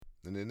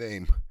in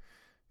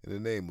the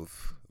name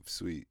of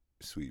sweet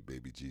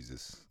baby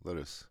Jesus, let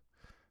us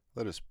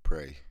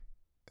pray,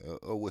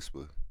 or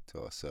whisper to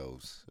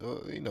ourselves,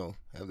 or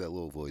have that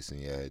little voice in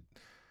your head,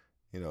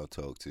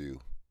 talk to you,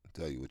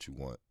 tell you what you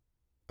want.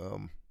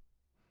 Um,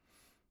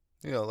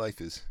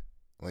 life is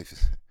life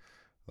is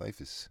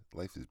life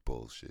is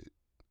bullshit.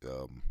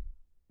 Um,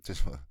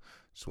 just want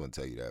just want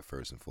to tell you that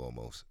first and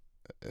foremost.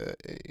 Uh,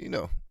 you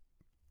know,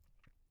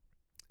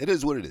 it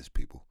is what it is,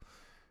 people.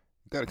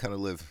 You gotta kind of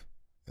live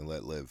and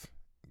let live,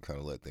 kind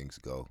of let things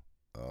go.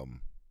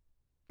 Um,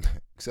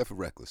 except for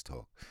reckless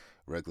talk.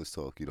 Reckless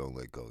talk, you don't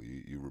let go.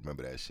 You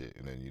remember that shit,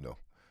 and then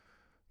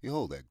you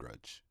hold that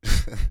grudge.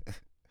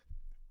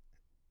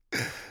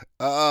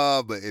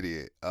 But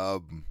idiot.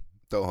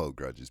 Don't hold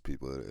grudges,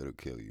 people. It'll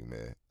kill you,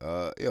 man.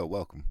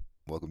 Welcome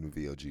to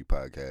VOG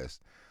podcast.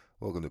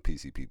 Welcome to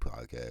PCP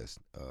podcast.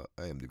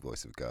 I am the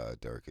voice of God,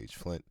 Derek H.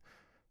 Flint,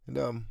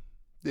 and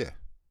yeah,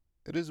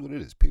 it is what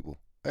it is, people.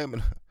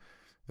 I'm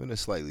in a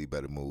slightly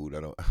better mood.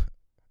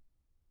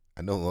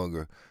 I no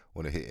longer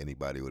want to hit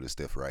anybody with a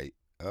stiff right.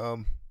 I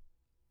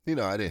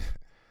didn't.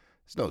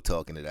 There's no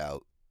talking it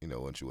out.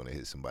 Once you want to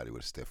hit somebody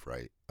with a stiff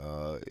right,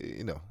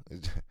 it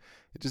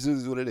just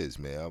is what it is,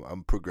 man.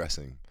 I'm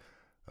progressing,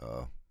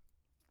 uh,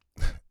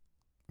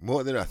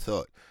 more than I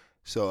thought.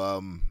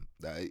 So,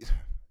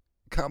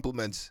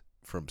 compliments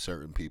from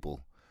certain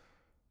people,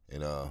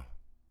 and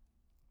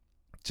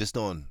just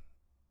on,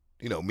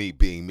 me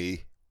being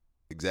me,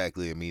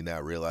 exactly, and me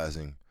not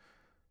realizing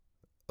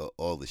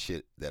all the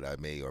shit that I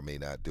may or may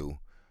not do,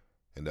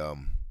 and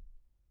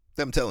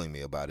them telling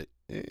me about it.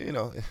 It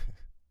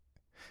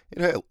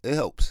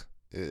helps.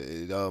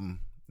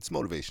 It's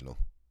motivational,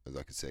 as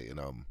I could say. And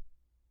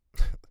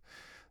let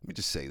me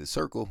just say, the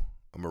circle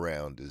I'm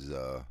around is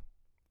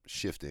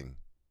shifting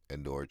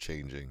and or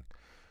changing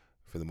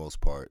for the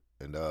most part,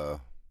 and it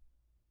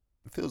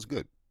feels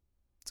good.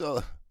 That's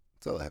all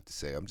I have to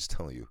say. I'm just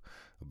telling you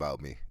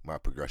about me, my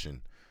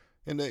progression,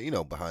 and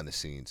behind the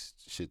scenes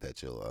shit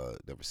that you'll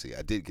never see.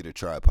 I did get a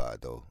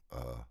tripod though,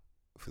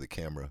 for the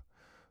camera,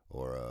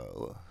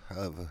 or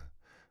however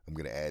I'm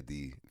gonna add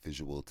the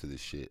visual to this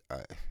shit.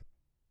 I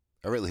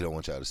really don't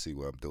want y'all to see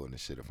where I'm doing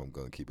this shit if I'm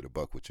gonna keep it a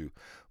buck with you.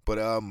 But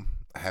I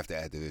have to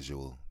add the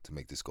visual to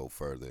make this go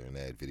further and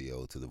add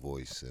video to the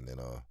voice, and then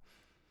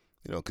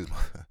cause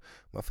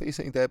my face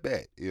ain't that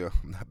bad.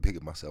 I'm not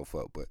bigging myself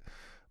up, but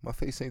my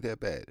face ain't that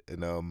bad.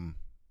 And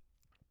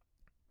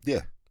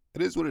yeah,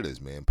 it is what it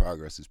is, man.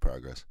 Progress is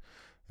progress.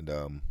 And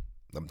I'm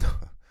I'm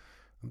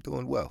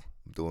doing well.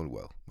 I'm doing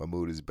well. My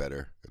mood is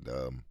better,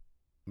 and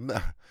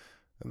nah,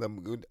 and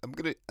I'm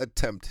gonna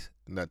attempt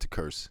not to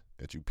curse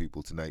at you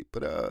people tonight,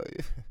 but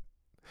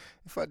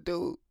if I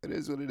do, it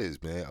is what it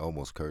is, man. I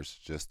almost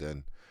cursed just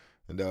then,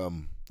 and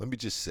let me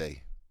just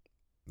say,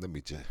 let me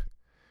just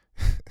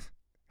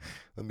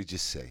let me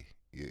just say,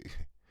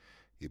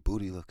 your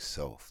booty looks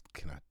soft.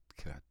 Can I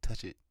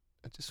touch it?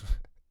 I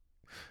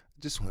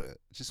just want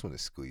to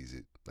squeeze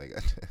it, like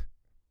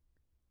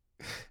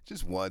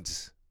just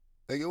once.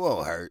 Like, it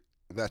won't hurt.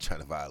 I'm not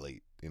trying to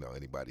violate,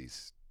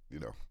 anybody's,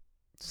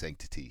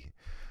 sanctity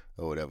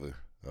or whatever.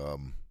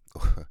 Um,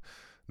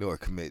 nor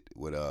commit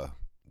with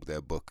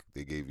that book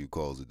they gave you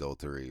calls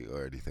adultery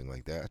or anything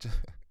like that.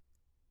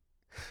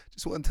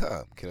 Just one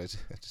time. I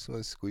just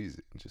want to squeeze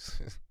it.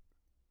 Just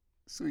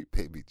sweet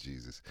baby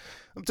Jesus.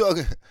 I'm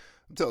talking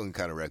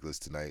kind of reckless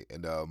tonight,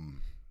 and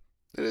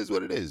it is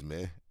what it is,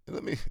 man.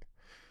 And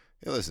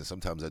listen.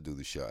 Sometimes I do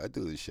the show. I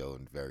do the show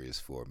in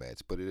various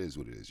formats, but it is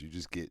what it is. You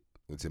just get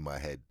what's in my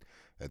head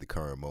at the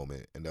current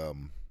moment, and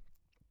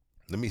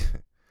let me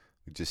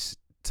just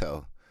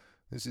tell.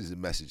 This is a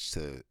message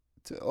to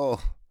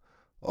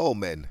all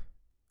men,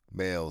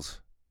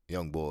 males,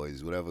 young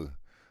boys, whatever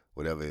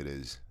it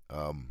is.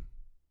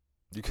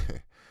 You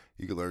can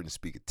you can learn to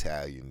speak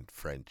Italian,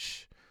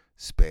 French,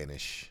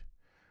 Spanish,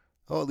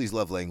 all these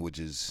love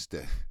languages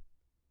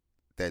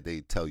that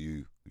they tell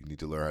you need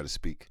to learn how to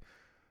speak.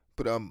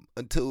 But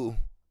until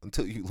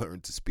you learn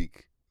to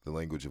speak the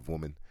language of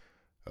woman,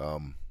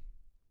 um,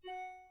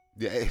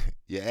 yeah,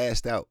 you're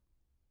assed out.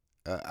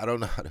 I don't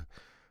know I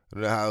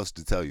don't know how else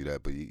to tell you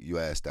that, but you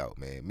assed out,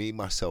 man. Me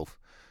myself,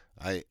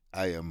 I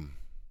am.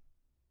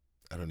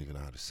 I don't even know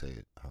how to say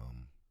it.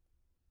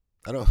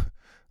 I don't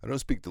I don't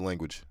speak the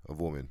language of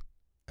woman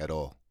at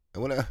all.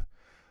 And when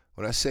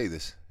I say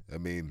this, I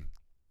mean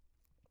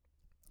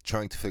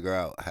trying to figure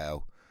out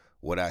how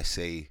what I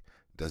say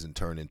doesn't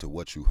turn into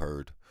what you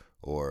heard,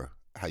 or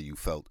how you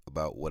felt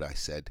about what I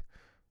said.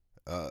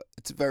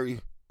 It's a very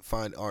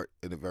fine art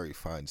and a very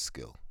fine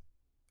skill,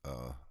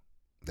 uh,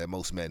 that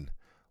most men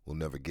will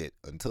never get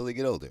until they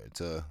get older.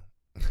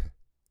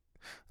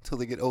 Until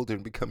they get older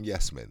and become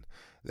yes men.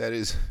 That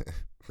is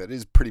that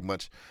is pretty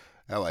much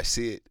how I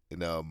see it.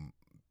 And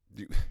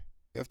you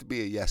have to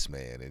be a yes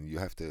man, and you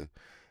have to.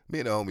 Me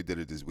and the homie did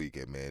it this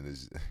weekend, man.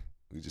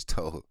 We just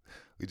told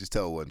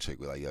one chick,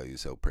 we're like, yo, you're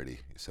so pretty,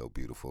 you're so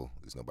beautiful.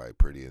 There's nobody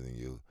prettier than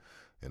you,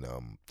 and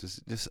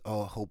just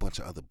a whole bunch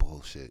of other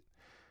bullshit.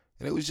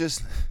 And it was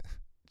just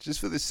just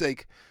for the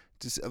sake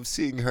just of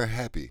seeing her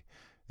happy,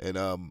 and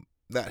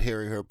not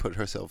hearing her put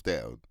herself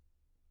down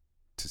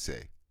to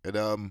say.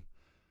 And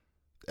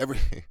every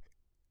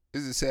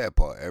this is the sad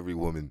part. Every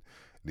woman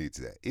needs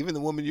that. Even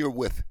the woman you're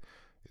with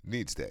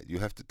needs that. You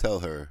have to tell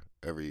her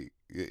every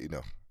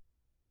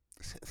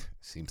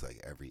seems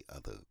like every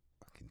other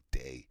fucking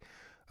day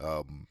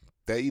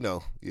that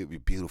you're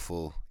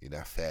beautiful, you're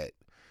not fat,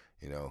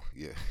 you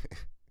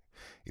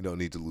you don't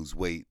need to lose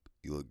weight,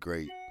 you look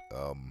great.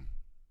 I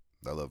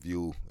love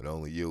you and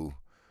only you.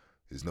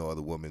 There's no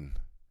other woman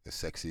as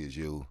sexy as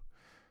you.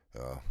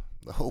 Uh,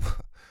 a whole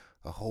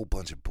a whole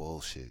bunch of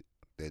bullshit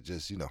that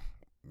just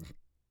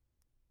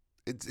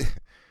it's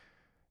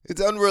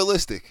it's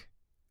unrealistic.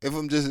 If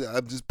I'm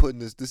just putting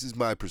this is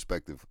my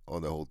perspective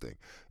on the whole thing.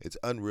 It's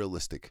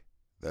unrealistic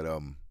that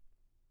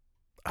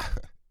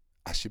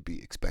I should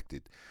be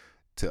expected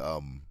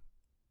to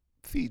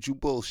feed you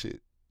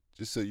bullshit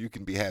just so you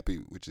can be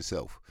happy with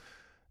yourself.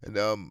 And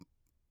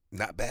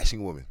not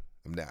bashing women.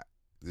 I'm not.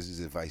 This is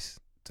advice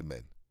to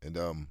men.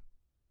 And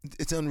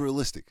it's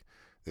unrealistic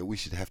that we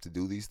should have to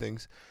do these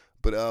things.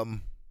 But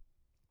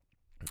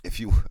if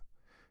you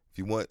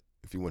want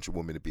your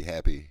woman to be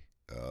happy,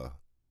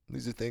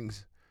 these are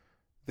things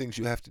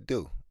you have to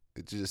do.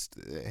 It's just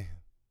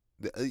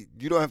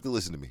you don't have to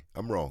listen to me.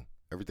 I'm wrong.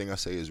 Everything I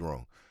say is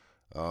wrong.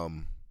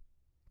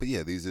 But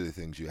yeah, these are the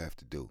things you have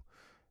to do,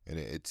 and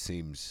it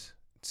seems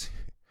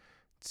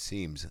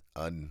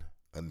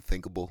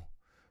unthinkable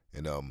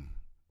and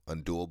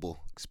undoable,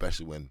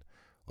 especially when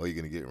all you're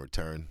gonna get in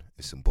return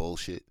is some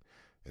bullshit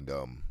and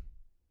the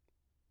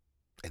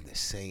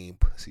same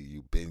pussy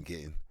you've been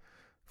getting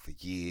for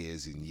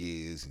years and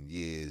years and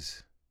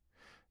years,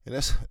 and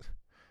that's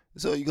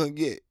all you're gonna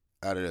get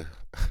out of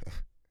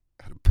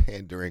out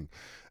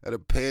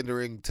of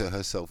pandering to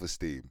her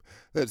self-esteem.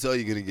 That's all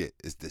you're gonna get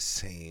is the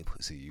same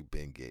pussy you've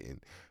been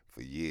getting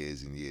for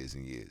years and years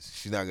and years.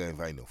 She's not gonna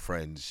invite no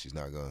friends. She's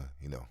not gonna,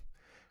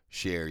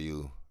 share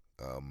you.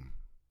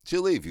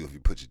 She'll leave you if you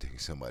put your dick in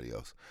somebody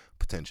else,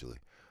 potentially.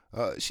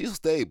 She'll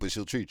stay, but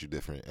she'll treat you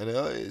different, and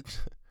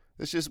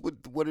it's just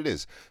what it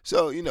is.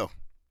 So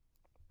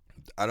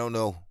I don't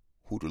know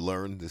who to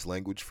learn this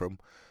language from.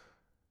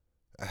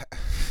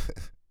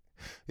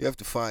 You have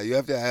to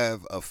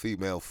have a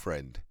female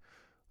friend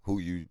who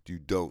you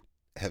don't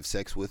have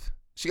sex with.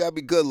 She gotta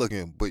be good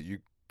looking, but you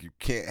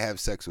can't have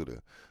sex with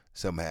her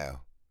somehow.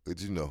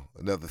 It's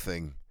another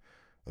thing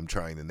I'm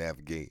trying to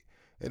navigate.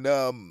 And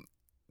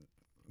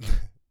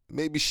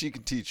maybe she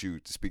can teach you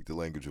to speak the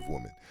language of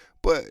women.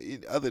 But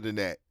other than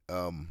that,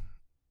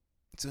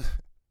 it's a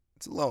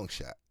long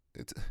shot.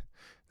 It's a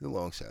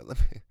long shot. Let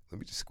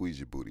me just squeeze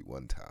your booty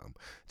one time,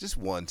 just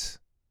once.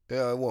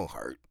 Yeah, it won't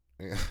hurt.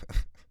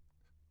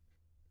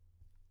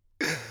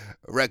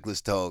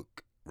 Reckless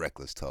talk.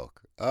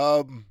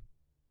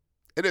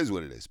 It is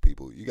what it is,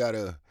 people. You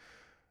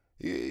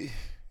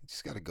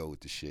just gotta go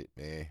with the shit,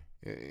 man.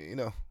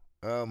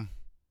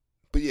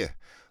 But yeah,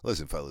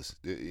 listen, fellas.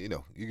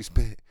 You can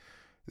spend.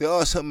 There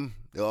are some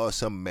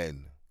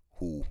men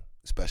who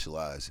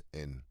specialize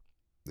in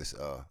this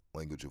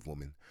language of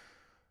women,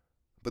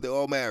 but they're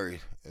all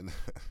married and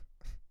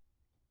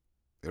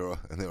they're all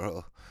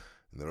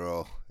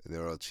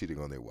cheating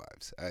on their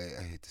wives.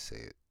 I hate to say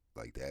it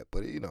like that,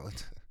 but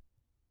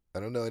I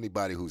don't know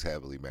anybody who's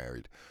happily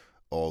married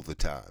all the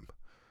time.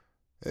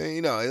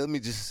 And,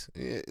 I'm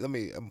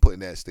putting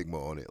that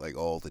stigma on it, like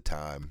all the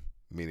time,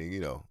 meaning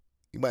you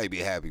might be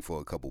happy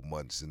for a couple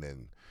months and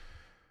then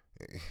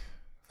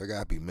I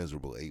gotta be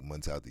miserable 8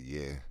 months out the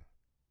year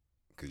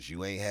because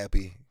you ain't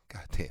happy.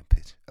 Goddamn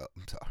bitch. Oh,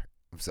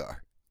 I'm sorry.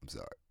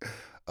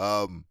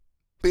 But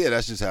yeah,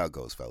 that's just how it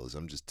goes, fellas.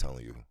 I'm just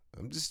telling you.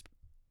 I'm just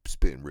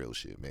spitting real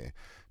shit, man.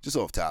 Just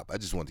off top. I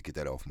just wanted to get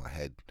that off my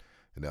head.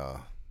 And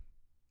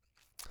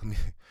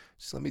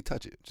let me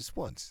touch it just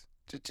once.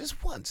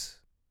 Just once.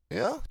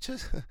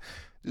 Just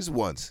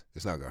once.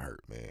 It's not gonna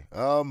hurt, man.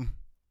 I'm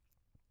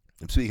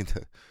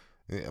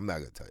not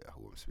gonna tell you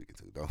who I'm speaking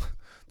to.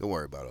 Don't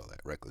worry about all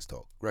that reckless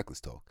talk.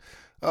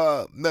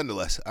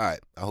 Nonetheless, all right.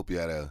 I hope you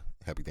had a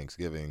happy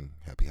Thanksgiving,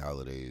 happy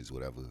holidays,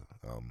 whatever.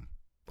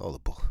 All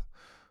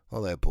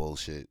that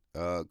bullshit.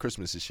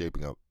 Christmas is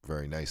shaping up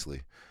very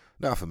nicely.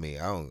 Not for me.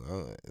 I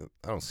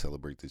don't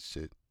celebrate this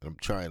shit. I'm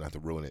trying not to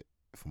ruin it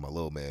for my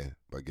little man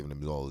by giving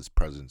him all his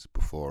presents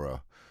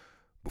before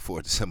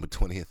December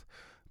 20th.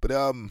 But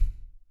the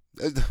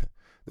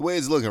way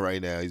it's looking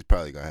right now, he's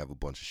probably gonna have a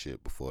bunch of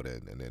shit before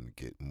then, and then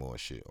get more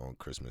shit on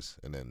Christmas,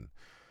 and then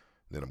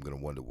I'm gonna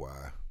wonder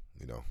why,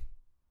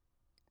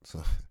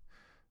 So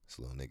this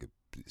little nigga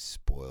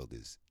spoiled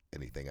as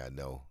anything I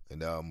know,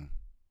 and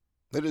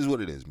it is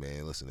what it is,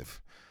 man. Listen,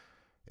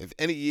 if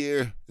any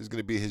year is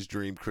gonna be his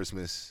dream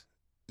Christmas,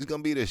 it's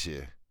gonna be this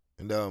year,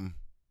 and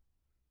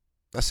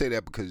I say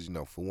that because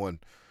for one,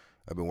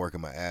 I've been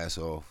working my ass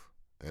off,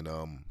 and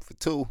for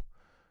two,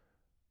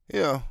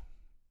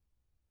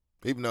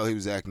 even though he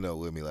was acting up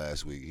with me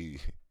last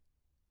week,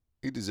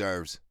 he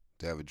deserves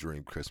to have a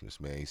dream Christmas,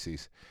 man. He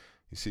sees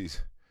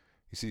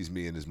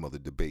me and his mother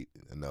debate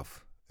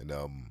enough, and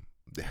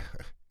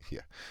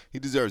yeah, he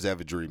deserves to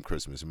have a dream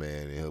Christmas,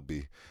 man. And he'll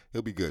be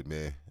good,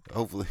 man.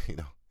 Hopefully,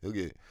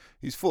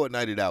 He's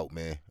Fortnited out,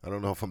 man. I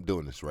don't know if I'm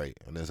doing this right.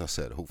 And as I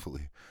said,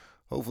 hopefully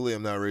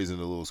I'm not raising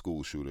a little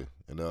school shooter.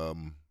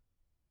 And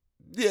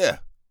yeah,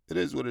 it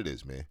is what it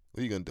is, man.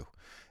 What are you gonna do?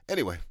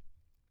 Anyway,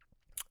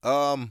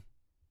 what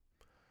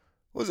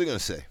was I gonna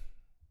say?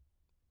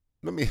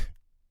 Let me.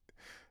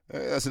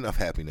 That's enough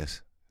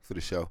happiness for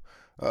the show.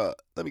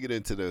 Let me get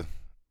into the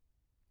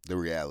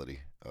reality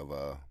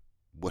of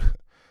what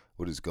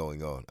is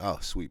going on. Oh,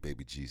 sweet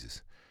baby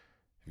Jesus.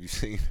 Have you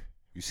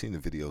seen the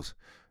videos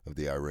of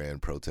the Iran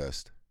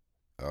protest?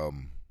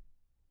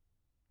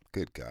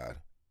 Good God.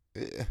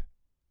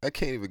 I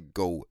can't even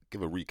go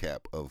give a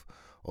recap of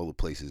all the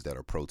places that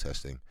are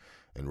protesting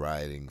and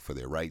rioting for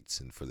their rights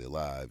and for their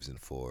lives and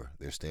for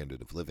their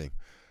standard of living.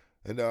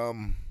 And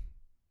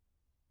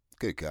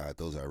good God,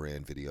 those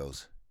Iran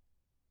videos.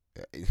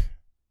 The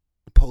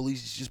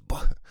police is just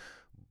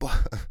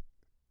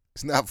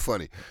it's not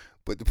funny,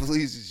 but the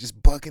police is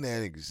just bucking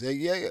at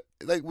niggas.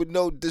 Like with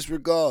no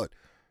disregard,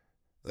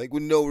 like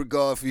with no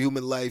regard for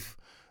human life.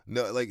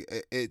 No, like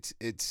it's.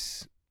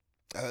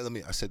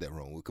 I said that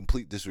wrong. With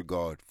complete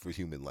disregard for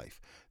human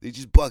life, they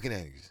just bucking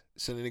at niggas,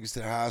 sending niggas to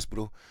the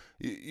hospital.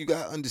 You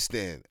gotta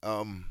understand.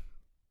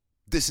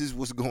 This is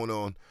what's going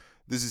on.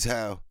 This is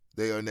how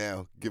they are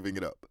now giving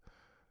it up.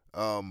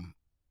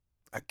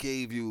 I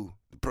gave you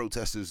the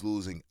protesters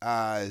losing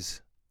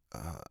eyes.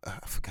 I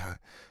forgot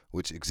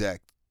which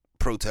exact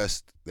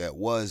protest that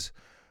was,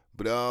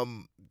 but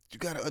you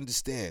gotta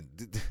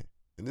understand,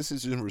 and this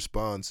is in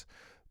response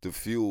to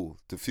fuel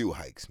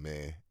hikes,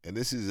 man. And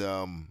this is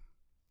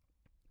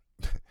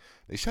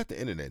they shut the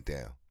internet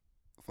down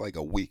for like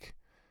a week,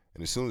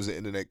 and as soon as the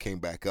internet came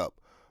back up,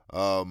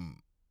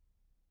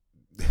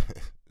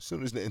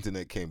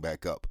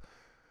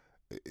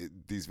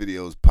 these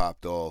videos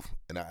popped off,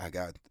 and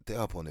they're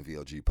up on the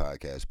VLG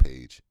podcast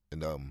page,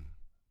 and the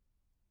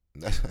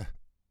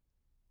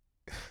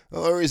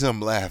only reason I'm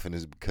laughing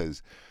is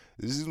because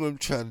this is what I'm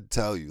trying to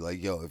tell you.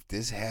 Like, yo, if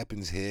this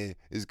happens here,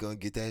 it's gonna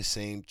get that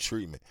same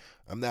treatment.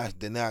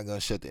 They're not gonna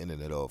shut the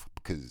internet off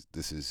because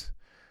this is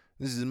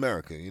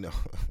America, you know.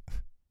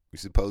 We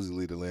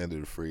supposedly the land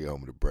of the free,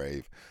 home of the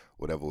brave,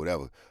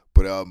 whatever.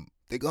 But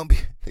they gonna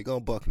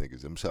buck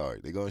niggas. I'm sorry,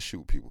 they gonna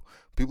shoot people.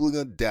 People are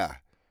gonna die,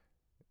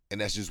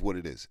 and that's just what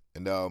it is.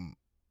 And am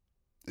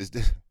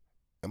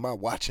I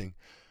watching?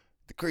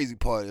 The crazy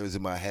part is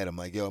in my head. I'm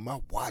like, yo, am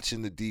I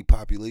watching the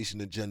depopulation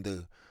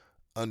agenda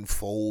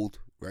unfold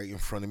right in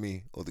front of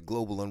me, or the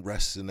global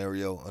unrest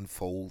scenario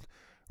unfold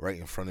right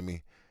in front of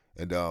me?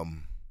 And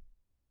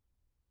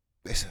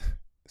it's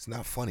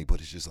not funny,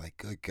 but it's just like,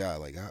 good God,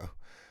 like,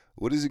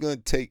 what is it gonna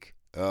take?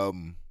 Does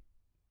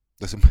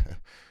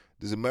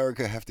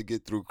America have to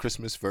get through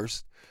Christmas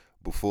first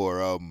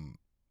before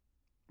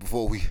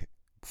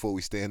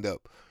we stand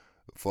up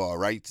for our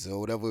rights or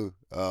whatever?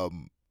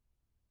 And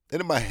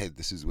in my head,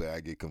 this is where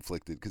I get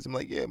conflicted, because I'm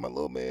like, yeah, my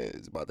little man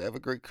is about to have a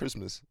great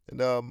Christmas and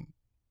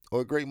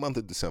or a great month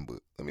of December.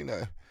 I mean,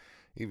 I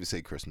even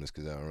say Christmas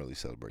because I don't really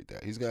celebrate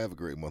that. He's gonna have a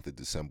great month of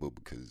December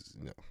because,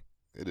 you know,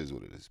 it is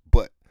what it is.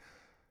 But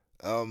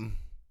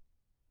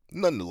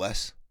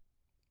nonetheless,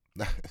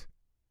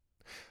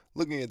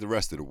 looking at the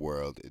rest of the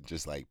world and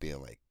just like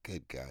being like,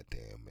 good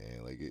goddamn,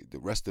 man, like the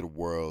rest of the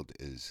world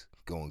is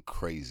going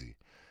crazy,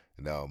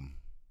 and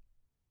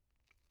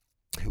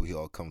we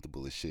all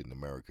comfortable as shit in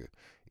America,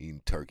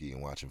 eating turkey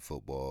and watching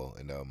football,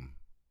 and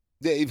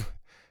yeah,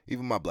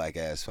 even my black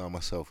ass found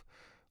myself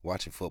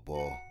watching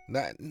football,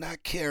 not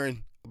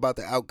caring about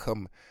the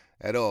outcome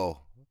at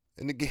all,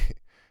 and the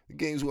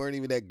games weren't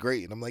even that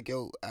great, and I'm like,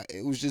 yo,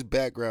 it was just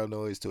background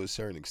noise to a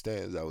certain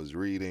extent as I was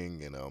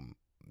reading and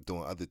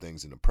doing other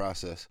things in the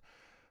process,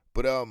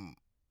 but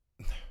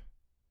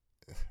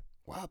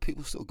why are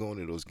people still going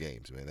to those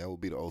games, man? That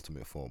would be the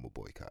ultimate form of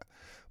boycott.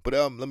 But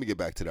let me get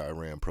back to the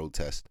Iran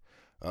protest.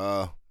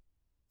 It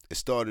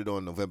started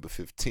on November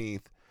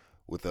 15th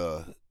with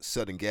a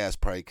sudden gas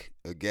price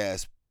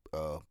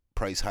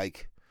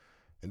hike,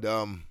 and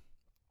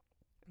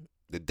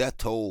the death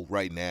toll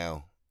right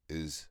now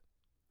is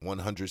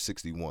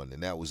 161,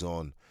 and that was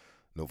on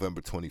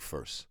November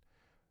 21st.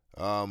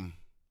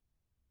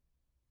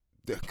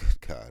 Good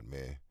God,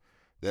 man.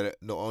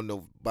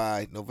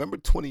 By November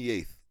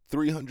 28th,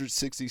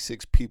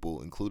 366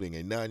 people, including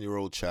a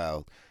 9-year-old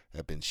child,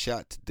 have been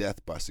shot to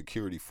death by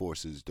security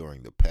forces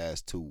during the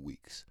past 2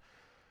 weeks.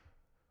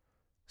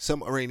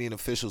 Some Iranian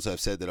officials have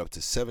said that up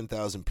to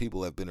 7,000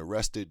 people have been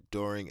arrested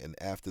during and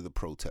after the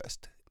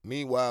protest.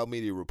 Meanwhile,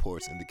 media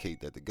reports indicate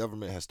that the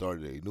government has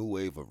started a new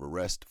wave of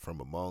arrest from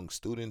among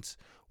students,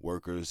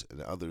 workers,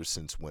 and others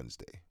since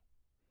Wednesday.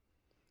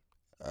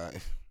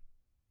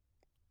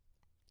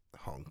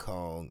 Hong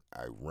Kong,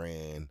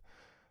 Iran,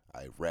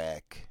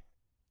 Iraq,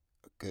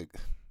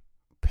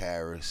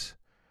 Paris,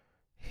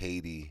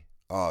 Haiti.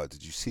 Oh,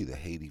 did you see the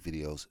Haiti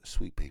videos?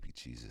 Sweet baby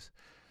Jesus.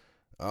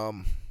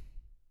 I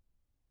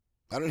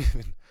don't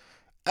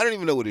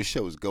even know where this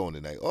show is going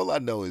tonight. All I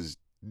know is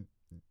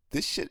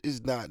this shit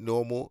is not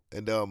normal.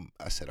 And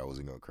I said I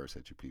wasn't gonna curse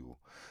at you people,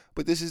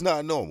 but this is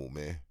not normal,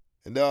 man.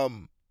 And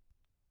the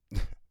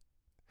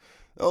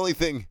only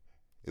thing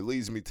it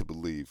leads me to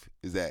believe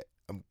is that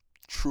I'm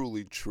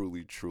truly,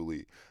 truly,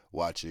 truly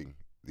watching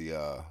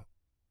the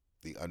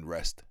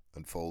unrest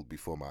unfold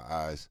before my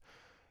eyes,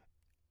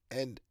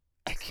 and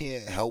I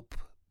can't help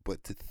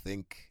but to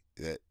think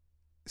that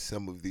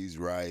some of these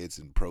riots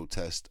and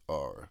protests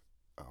are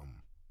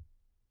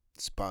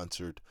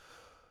sponsored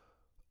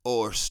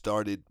or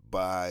started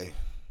by,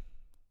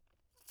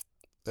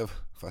 if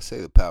I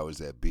say the powers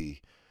that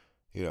be,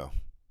 you know,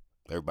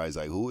 everybody's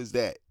like, who is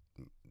that?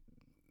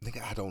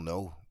 Nigga, I don't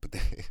know, but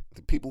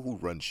the people who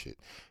run shit,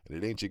 and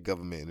it ain't your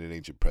government, and it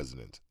ain't your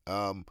president.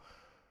 But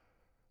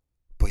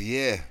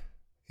yeah,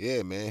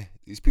 man,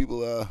 these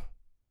people are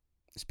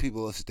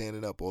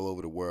standing up all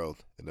over the world,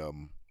 and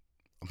I'm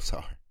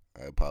sorry.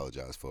 I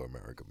apologize for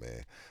America,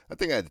 man. I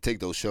think I had to take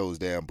those shows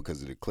down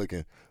because of the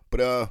clicking, but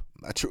I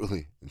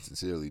truly and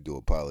sincerely do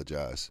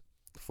apologize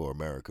for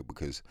America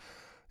because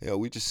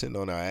we just sitting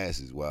on our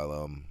asses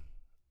while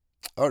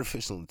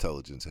artificial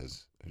intelligence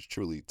has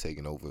truly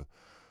taken over.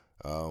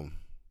 Um,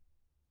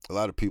 a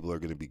lot of people are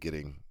going to be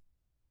getting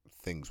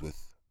things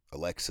with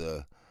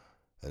Alexa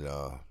and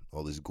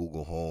all this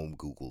Google Home,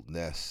 Google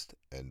Nest,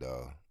 and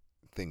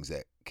things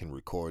that can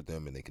record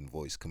them and they can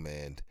voice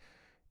command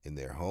in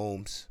their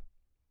homes.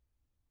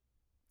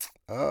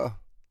 Uh,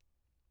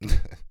 the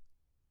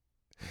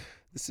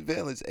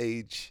surveillance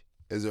age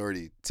has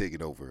already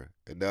taken over,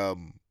 and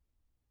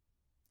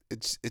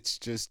it's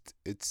just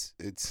it's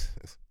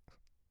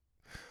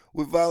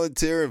we're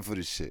volunteering for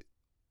this shit.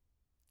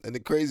 And the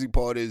crazy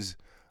part is,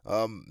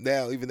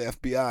 now even the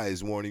FBI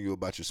is warning you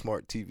about your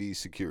smart TV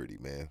security,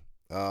 man.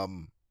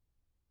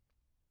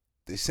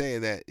 They're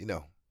saying that,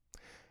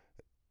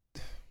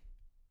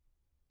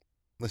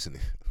 listen,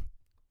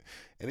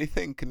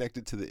 anything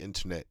connected to the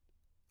internet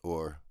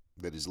or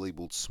that is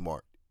labeled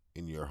smart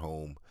in your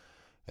home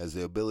has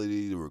the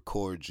ability to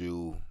record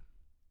you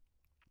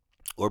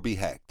or be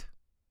hacked.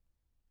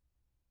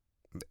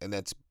 And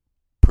that's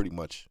pretty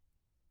much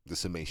the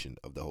summation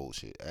of the whole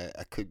shit.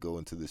 I could go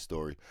into this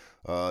story.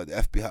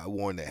 The FBI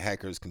warned that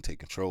hackers can take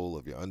control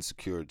of your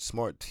unsecured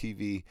smart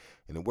TV,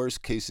 and in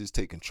worst cases,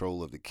 take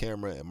control of the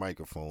camera and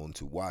microphone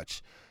to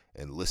watch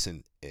and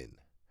listen in.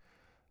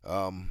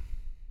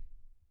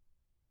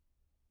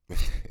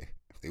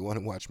 If they want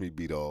to watch me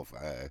beat off,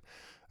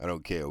 I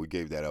don't care. We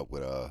gave that up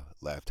with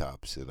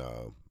laptops and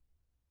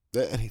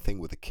anything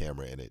with a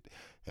camera in it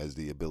has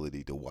the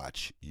ability to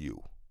watch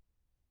you.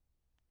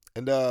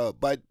 And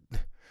by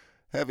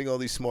having all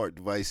these smart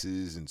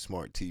devices and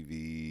smart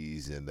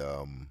TVs and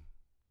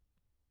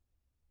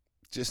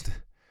just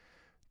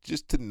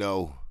to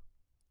know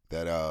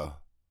that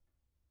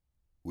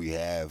we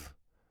have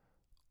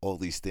all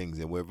these things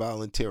and we're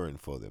volunteering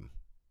for them.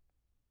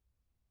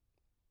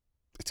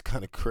 It's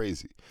kind of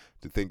crazy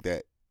to think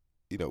that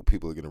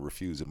people are going to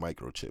refuse a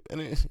microchip,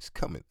 and it's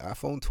coming.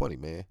 iPhone 20,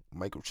 man,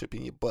 microchip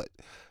in your butt.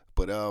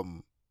 But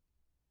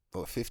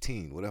or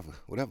 15,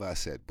 whatever I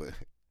said, but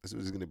this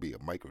was going to be a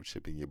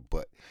microchip in your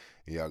butt,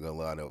 and y'all going to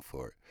line up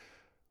for it.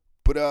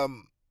 But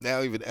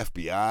now even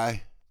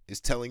FBI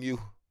is telling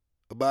you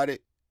about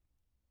it,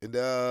 and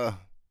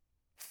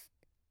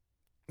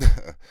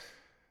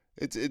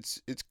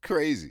it's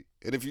crazy.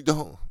 And if you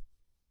don't,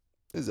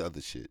 there's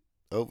other shit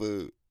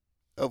over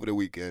the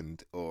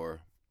weekend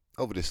or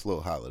over this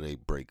little holiday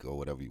break or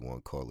whatever you want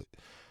to call it.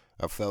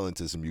 I fell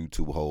into some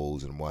YouTube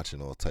holes and I'm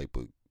watching all type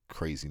of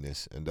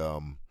craziness, and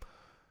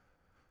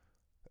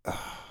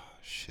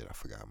shit, I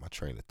forgot, my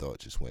train of thought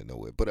just went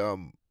nowhere. But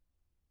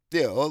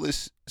yeah, all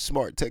this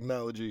smart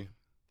technology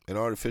and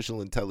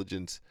artificial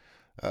intelligence,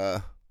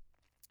 AI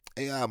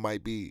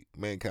might be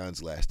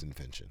mankind's last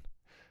invention,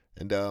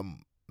 and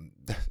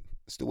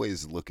it's the way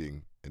it's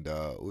looking, and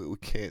we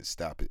can't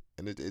stop it,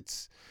 and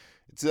it's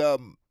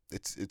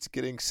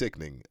getting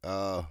sickening.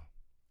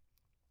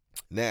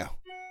 Now,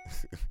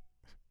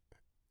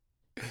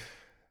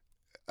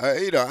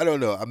 I don't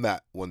know. I'm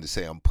not one to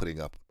say I'm putting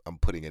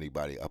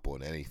anybody up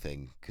on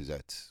anything, because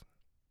it's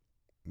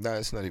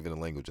not even a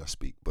language I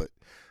speak. But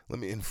let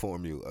me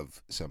inform you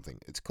of something.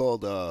 It's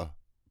called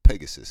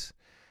Pegasus,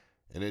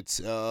 and it's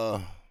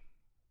a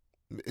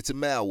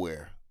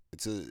malware.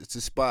 It's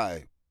a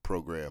spy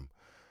program,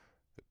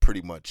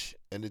 pretty much,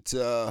 and it's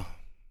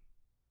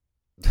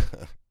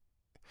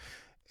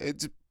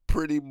it's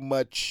pretty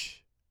much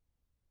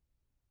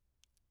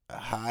a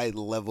high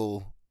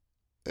level.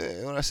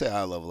 When I say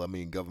high level, I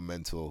mean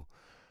governmental,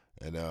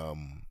 and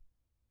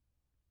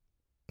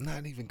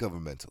not even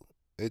governmental.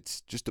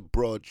 It's just a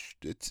broad.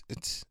 It's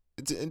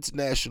an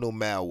international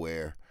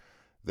malware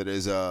that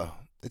is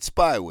it's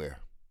spyware,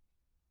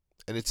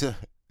 and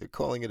they're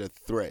calling it a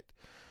threat,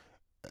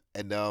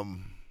 and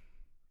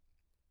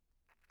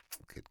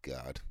good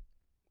God,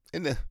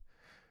 and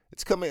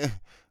it's coming.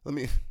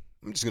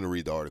 I'm just gonna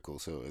read the article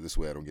so this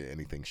way I don't get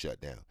anything shut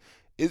down.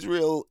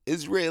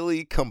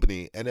 Israeli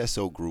company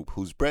NSO Group,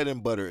 whose bread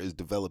and butter is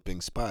developing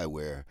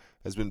spyware,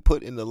 has been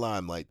put in the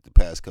limelight the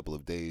past couple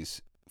of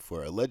days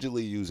for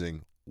allegedly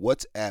using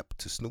WhatsApp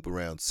to snoop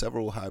around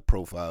several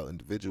high-profile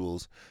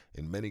individuals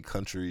in many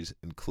countries,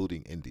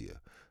 including India.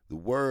 The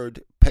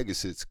word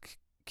Pegasus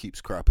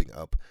keeps cropping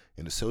up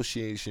in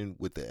association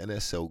with the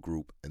NSO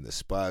group and the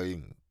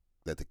spying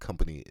that the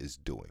company is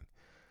doing.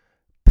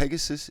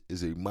 Pegasus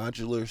is a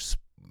modular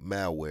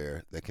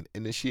malware that can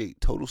initiate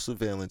total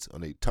surveillance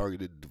on a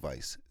targeted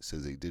device,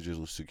 says a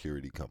digital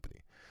security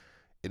company.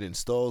 It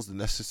installs the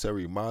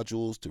necessary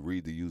modules to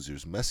read the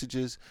user's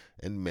messages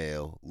and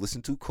mail,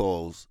 listen to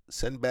calls,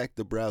 send back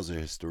the browser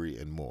history,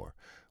 and more,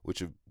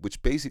 which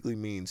basically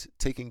means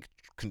taking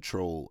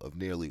control of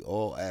nearly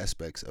all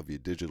aspects of your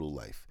digital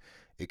life.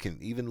 It can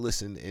even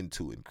listen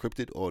into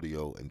encrypted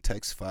audio and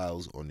text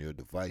files on your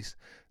device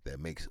that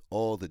makes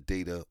all the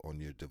data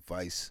on your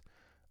device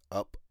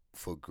up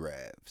for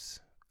grabs.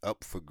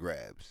 Up for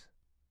grabs.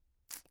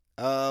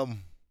 I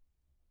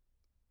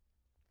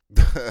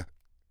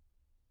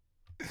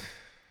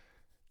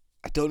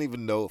don't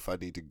even know if I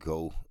need to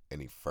go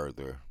any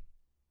further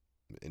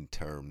in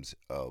terms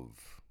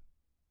of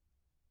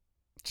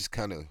just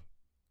kind of,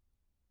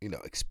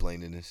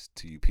 explaining this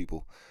to you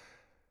people.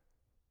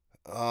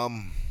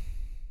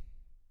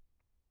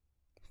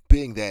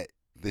 Being that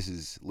this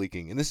is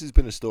leaking, and this has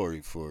been a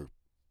story for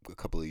a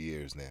couple of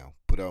years now,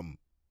 but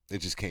it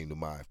just came to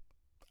mind.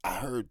 I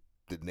heard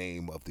the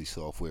name of the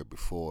software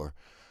before,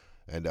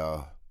 and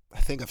I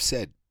think I've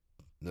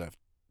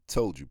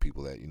told you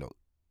people that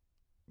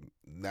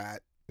not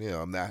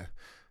I'm not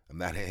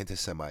an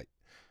anti-Semite.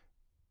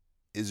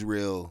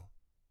 Israel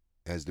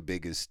has the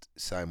biggest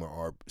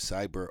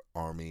cyber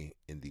army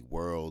in the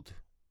world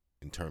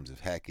in terms of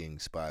hacking,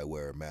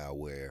 spyware,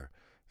 malware,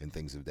 and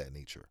things of that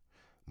nature.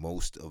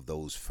 Most of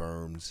those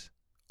firms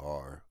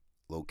are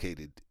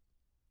located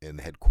and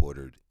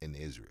headquartered in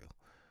Israel.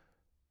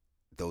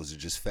 Those are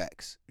just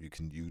facts. You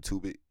can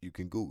YouTube it, you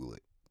can Google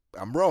it.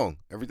 I'm wrong.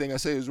 Everything I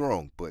say is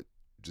wrong, but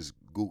just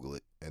Google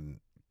it and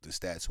the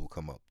stats will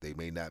come up. They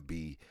may not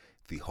be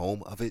the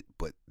home of it,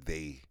 but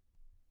they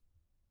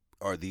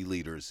are the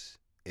leaders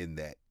in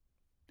that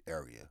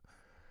area.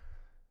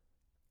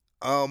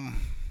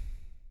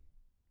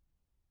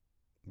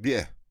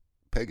 Yeah,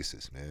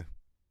 Pegasus, man.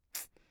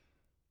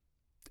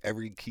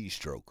 Every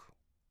keystroke,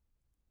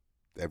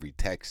 every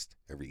text,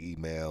 every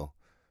email,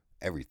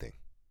 everything.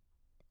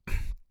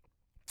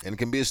 And it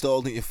can be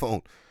installed in your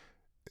phone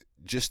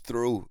just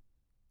through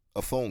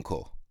a phone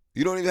call.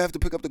 You don't even have to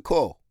pick up the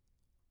call.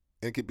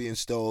 It can be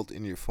installed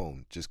in your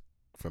phone just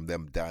from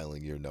them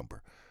dialing your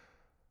number.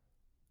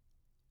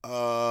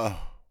 Don't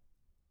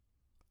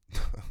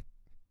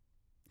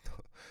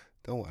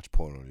watch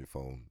porn on your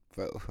phone.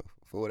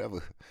 For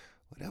whatever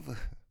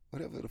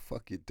the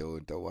fuck you're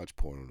doing, don't watch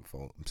porn on the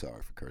phone. I'm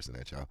sorry for cursing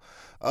at y'all.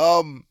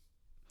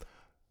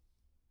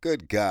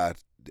 Good God.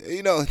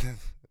 The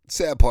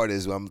sad part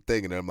is I'm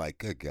thinking, I'm like,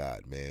 good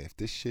God, man, if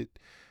this shit,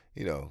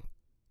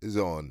 is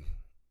on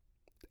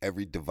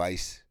every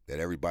device that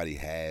everybody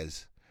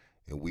has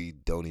and we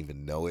don't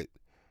even know it,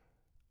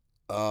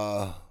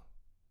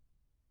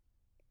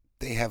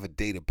 they have a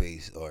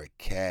database or a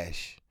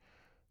cache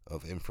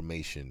of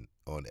information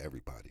on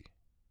everybody.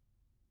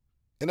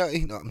 And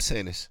I'm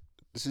saying this.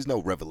 This is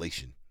no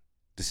revelation.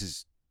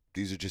 These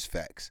are just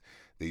facts.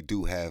 They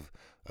do have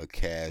a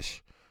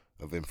cache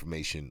of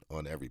information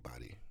on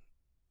everybody.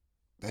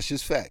 That's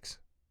just facts.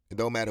 It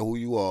don't matter who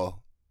you are.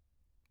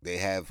 They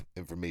have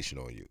information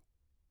on you.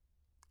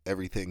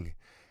 Everything,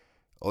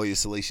 all your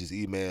salacious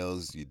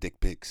emails, your dick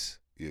pics,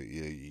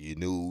 your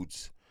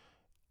nudes,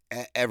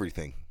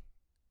 everything.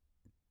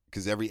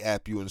 Because every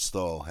app you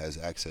install has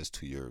access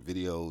to your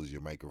videos,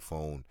 your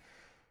microphone,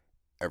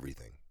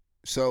 everything.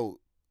 So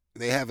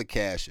they have a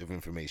cache of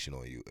information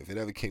on you. If it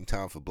ever came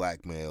time for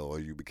blackmail or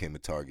you became a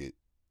target,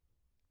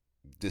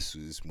 this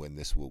is when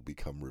this will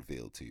become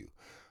revealed to you.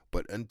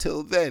 But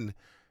until then,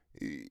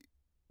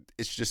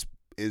 it's just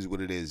is what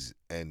it is.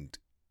 And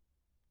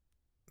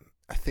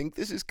I think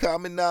this is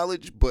common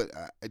knowledge, but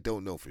I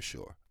don't know for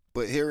sure.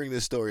 But hearing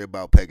this story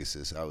about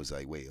Pegasus, I was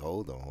like, wait,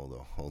 hold on.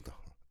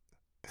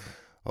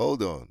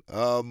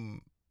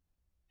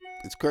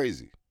 It's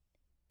crazy.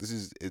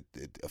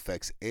 It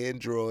affects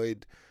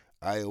Android,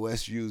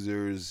 iOS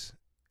users,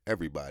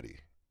 everybody.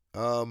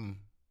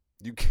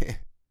 You can't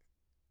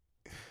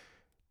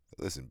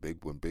listen.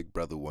 When Big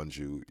Brother wants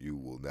you, you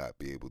will not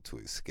be able to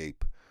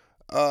escape.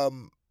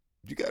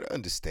 You gotta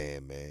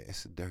understand, man.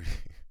 It's a dirty.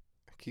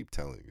 I keep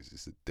telling you, it's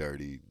just a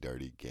dirty,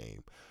 dirty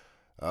game.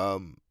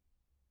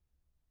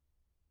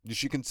 You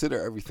should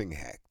consider everything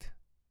hacked.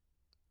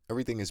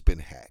 Everything has been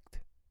hacked.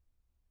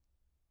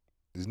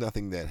 There's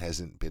nothing that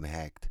hasn't been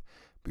hacked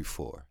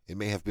before. It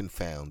may have been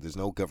found. There's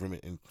no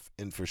government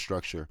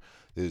infrastructure.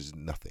 There's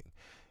nothing.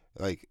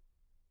 Like,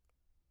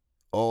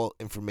 all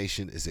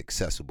information is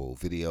accessible,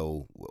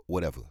 video,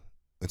 whatever.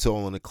 It's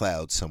all on the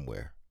cloud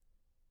somewhere.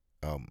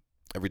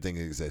 Everything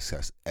is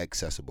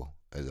accessible,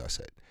 as I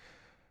said.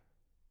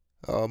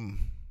 I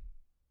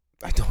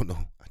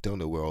don't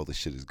know where all this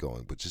shit is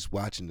going, but just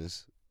watching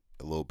this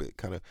a little bit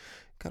kind of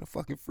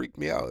fucking freaked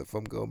me out, if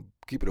I'm gonna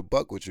keep it a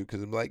buck with you,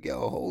 because I'm like,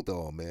 yo, hold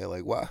on, man.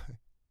 Like, why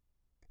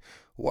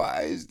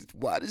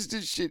does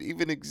this shit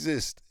even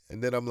exist?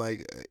 And then I'm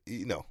like,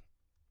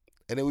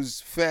 and it was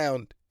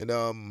found,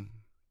 and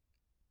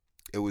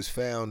it was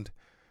found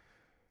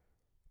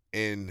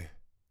in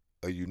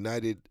a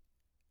United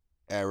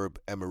Arab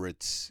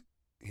Emirates.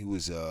 He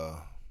was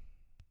a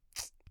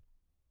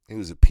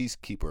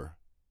peacekeeper.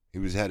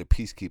 Had a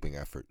peacekeeping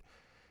effort,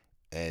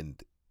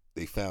 and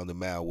they found the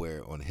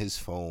malware on his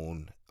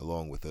phone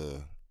along with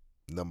a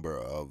number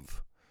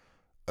of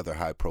other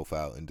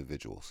high-profile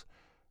individuals.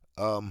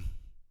 Um,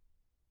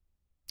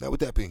 Now, with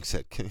that being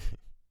said, can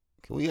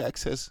we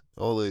access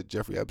all of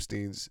Jeffrey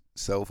Epstein's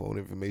cell phone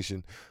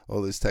information,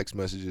 all his text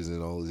messages,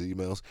 and all his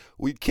emails?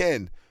 We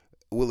can.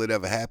 Will it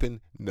ever happen?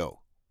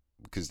 No,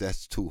 because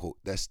that's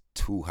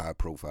too high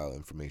profile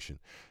information,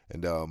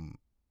 and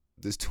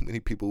there's too many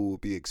people who will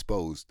be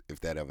exposed if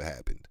that ever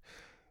happened.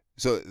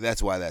 So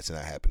that's why that's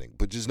not happening.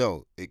 But just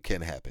know it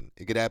can happen.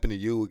 It could happen to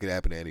you. It could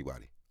happen to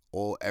anybody.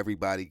 Or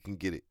everybody can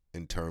get it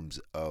in terms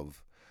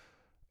of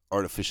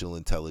artificial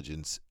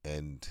intelligence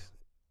and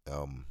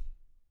um,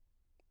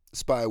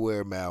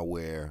 spyware,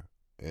 malware,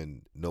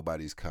 and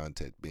nobody's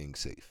content being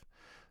safe.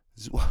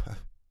 This is why.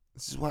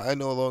 This is why I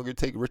no longer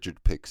take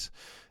Richard picks.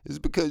 It's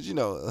because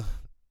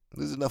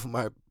there's enough of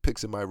my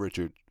picks in my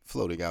Richard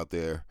floating out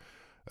there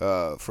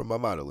from my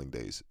modeling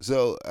days.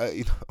 So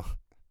I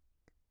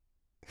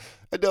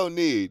don't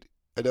need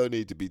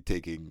to be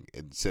taking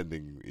and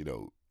sending.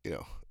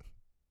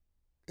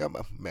 I'm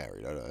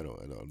married. I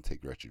don't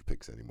take Richard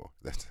picks anymore.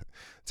 That's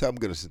how I'm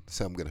gonna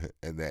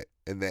end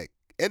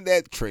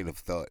that train of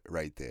thought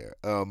right there.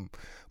 But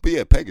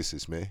yeah,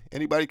 Pegasus, man.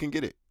 Anybody can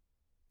get it.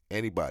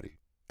 Anybody.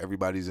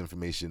 Everybody's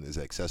information is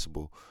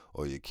accessible,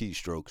 or your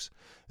keystrokes.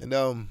 And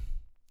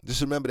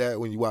just remember that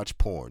when you watch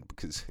porn,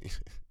 because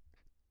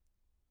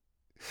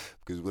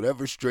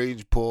whatever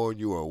strange porn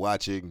you are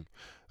watching,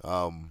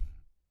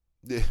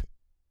 yeah,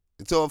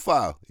 it's on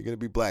file. You're gonna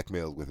be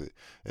blackmailed with it.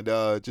 And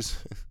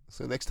just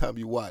so next time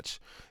you watch,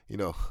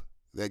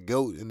 that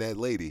goat and that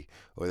lady,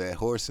 or that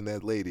horse and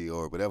that lady,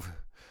 or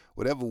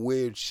whatever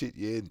weird shit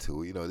you're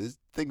into. There's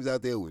things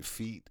out there with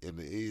feet,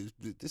 and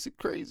it's a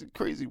crazy,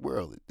 crazy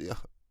world.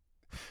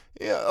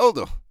 Yeah, hold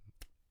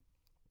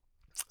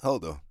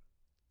on.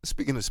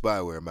 Speaking of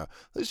spyware, man,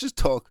 let's just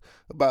talk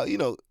about,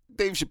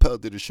 Dave Chappelle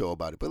did a show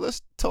about it, but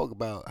let's talk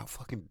about how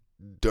fucking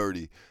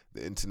dirty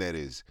the internet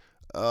is.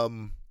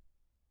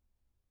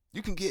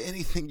 You can get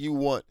anything you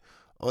want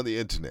on the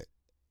internet.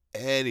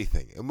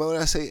 Anything. And when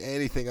I say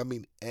anything, I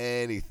mean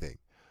anything.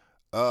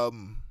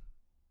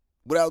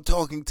 Without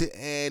talking to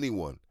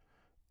anyone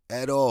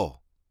at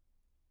all.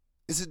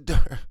 It's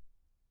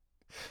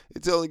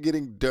only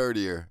getting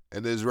dirtier,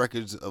 and there's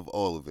records of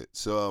all of it.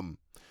 So,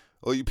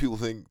 all you people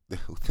who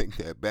think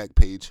that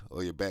Backpage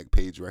or your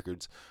Backpage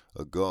records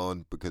are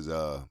gone because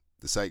the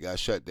site got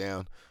shut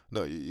down.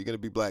 No, you're gonna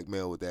be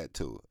blackmailed with that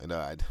too. And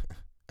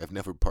I've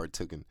never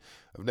partook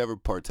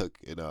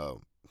in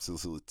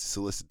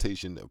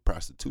solicitation of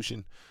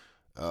prostitution.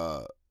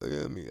 I'm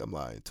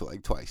lying.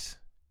 Like twice,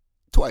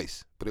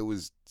 but it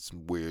was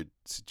some weird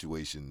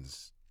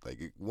situations.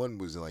 Like one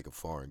was in like a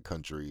foreign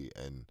country,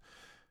 and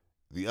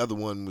the other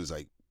one was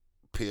like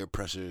peer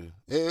pressure.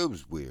 It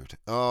was weird.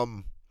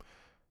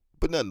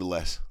 But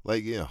nonetheless,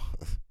 none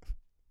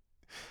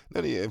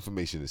of your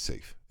information is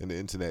safe, and the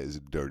internet is a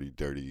dirty,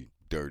 dirty,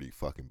 dirty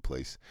fucking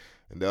place.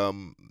 And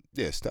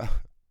yeah,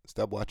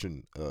 stop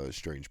watching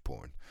strange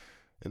porn.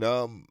 And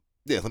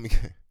yeah, let me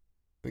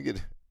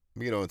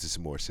get on to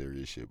some more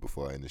serious shit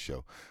before I end the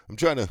show. I'm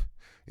trying to,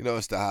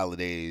 it's the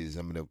holidays.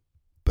 I'm in a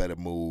better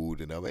mood,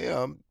 and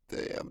I'm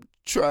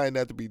trying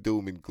not to be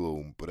doom and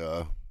gloom,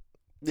 but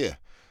yeah.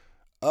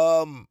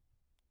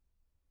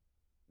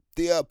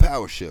 The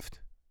power shift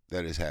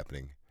that is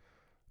happening.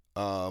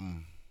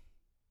 You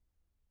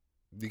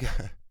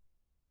got.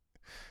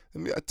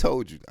 I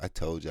told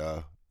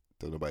y'all.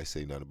 Don't nobody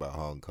say nothing about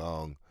Hong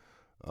Kong.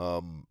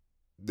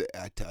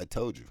 I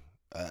told you.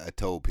 I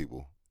told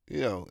people.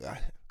 I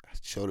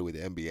showed it with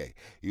the NBA.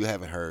 You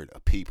haven't heard a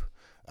peep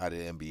out of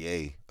the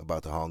NBA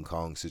about the Hong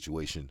Kong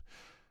situation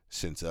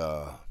since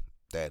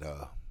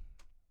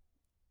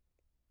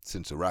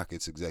since the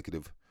Rockets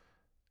executive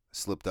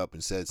slipped up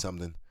and said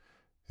something,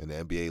 and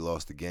the NBA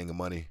lost a gang of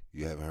money.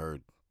 You haven't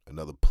heard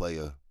another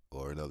player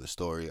or another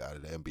story out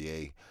of the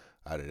NBA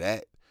out of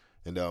that.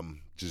 And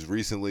just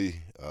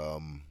recently,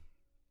 the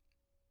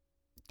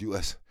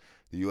U.S.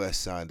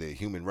 signed a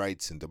Human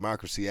Rights and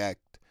Democracy Act,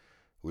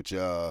 which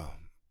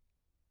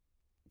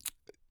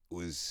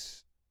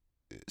was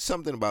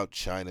something about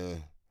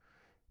China.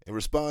 In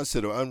response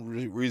to the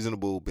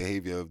unreasonable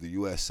behavior of the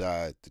U.S.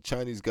 side, the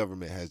Chinese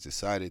government has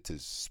decided to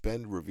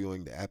suspend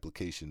reviewing the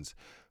applications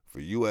for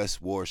U.S.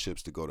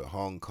 warships to go to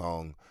Hong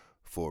Kong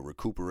for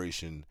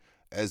recuperation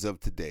as of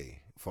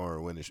today,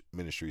 Foreign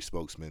Ministry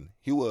spokesman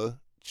Hua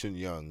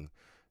Chunying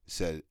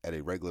said at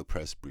a regular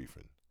press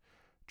briefing.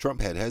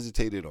 Trump had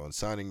hesitated on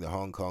signing the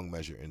Hong Kong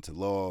measure into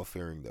law,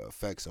 fearing the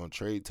effects on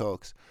trade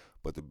talks,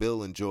 but the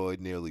bill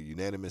enjoyed nearly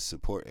unanimous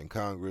support in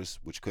Congress,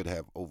 which could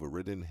have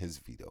overridden his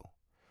veto.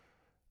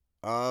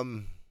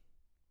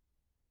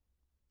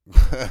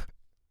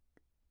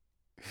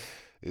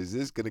 Is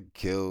this gonna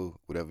kill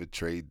whatever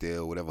trade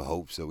deal, whatever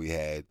hopes that we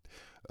had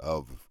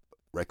of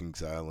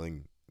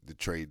reconciling the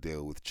trade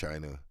deal with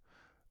China?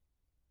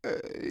 Uh,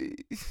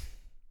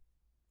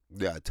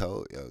 yeah, I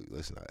told yo,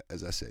 listen.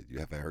 As I said, you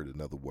haven't heard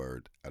another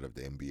word out of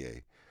the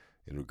NBA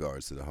in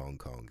regards to the Hong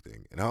Kong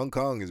thing, and Hong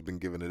Kong has been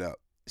giving it up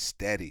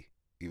steady,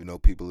 even though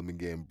people have been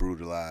getting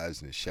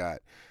brutalized and shot.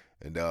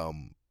 And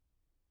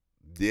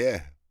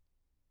yeah,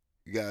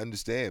 you gotta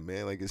understand,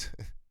 man. Like it's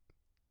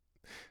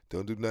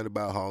don't do nothing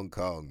about Hong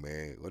Kong,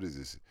 man. What is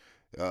this?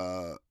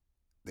 Uh,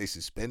 they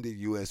suspended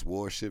U.S.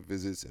 warship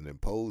visits and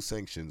imposed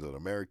sanctions on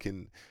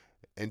American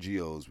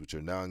NGOs, which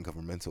are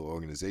non-governmental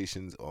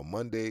organizations, on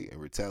Monday in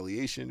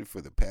retaliation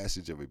for the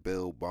passage of a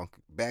bill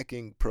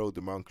backing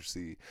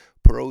pro-democracy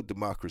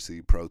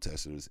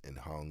protesters in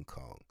Hong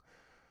Kong.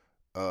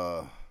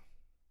 Uh,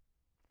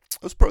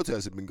 those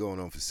protests have been going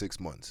on for 6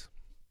 months.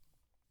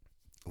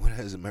 What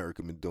has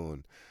America been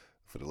doing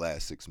for the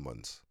last 6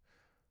 months?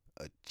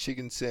 A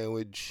chicken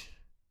sandwich.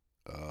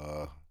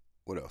 Uh,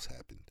 what else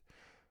happened?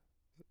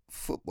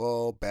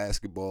 Football,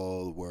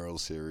 basketball, World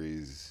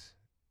Series.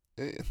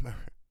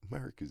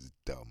 America's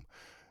dumb.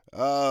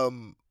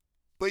 Um,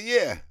 but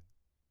yeah.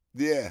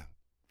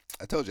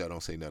 I told you I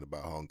don't say nothing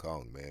about Hong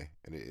Kong, man,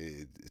 and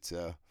it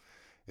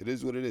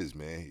is what it is,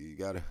 man. You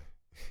gotta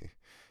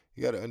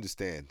you gotta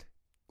understand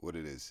what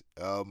it is.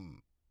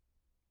 I'm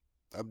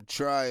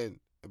trying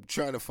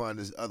to find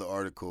this other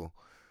article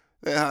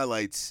that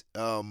highlights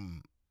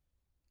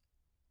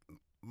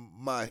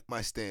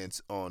my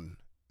stance on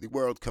the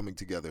world coming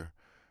together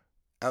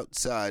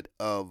outside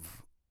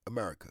of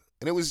America,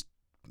 and it was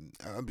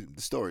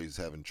the story is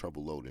having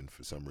trouble loading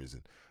for some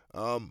reason.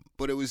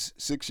 But it was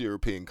 6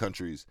 European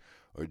countries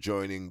are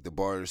joining the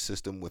barter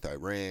system with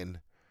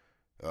Iran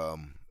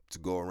to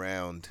go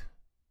around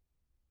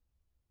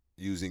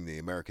using the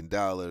American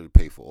dollar to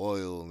pay for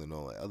oil and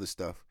all that other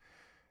stuff.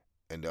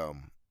 And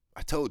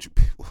I told you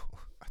people,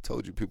 I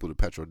told you people, the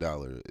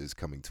petrodollar is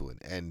coming to an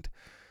end.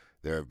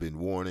 There have been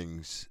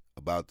warnings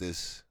about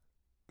this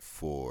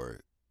for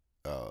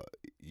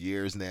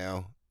years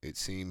now. It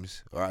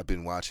seems, or I've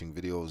been watching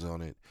videos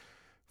on it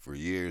for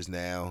years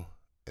now,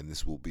 and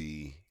this will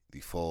be the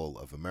fall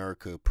of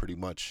America, pretty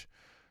much.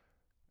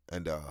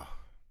 And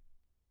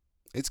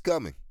it's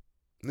coming.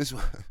 And this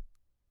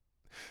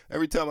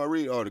every time I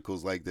read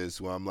articles like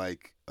this, where I'm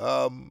like,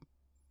 you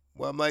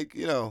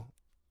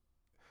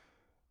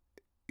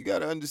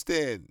gotta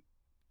understand,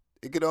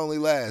 it could only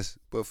last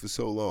but for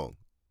so long.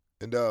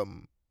 And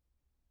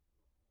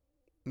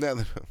now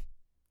that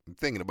I'm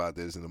thinking about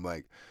this, and I'm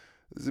like,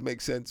 does it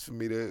make sense for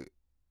me to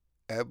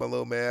have my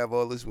little man have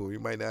all this when we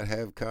might not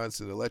have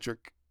constant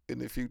electric in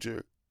the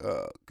future?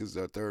 Because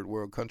our third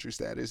world country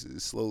status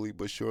is slowly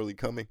but surely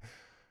coming.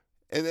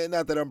 And then,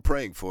 not that I'm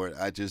praying for it,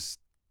 I just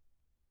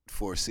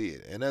foresee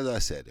it. And as I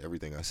said,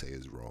 everything I say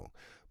is wrong.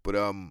 But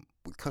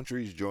with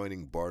countries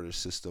joining barter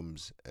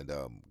systems and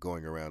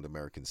going around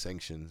American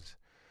sanctions,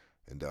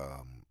 and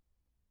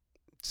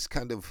it's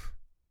kind of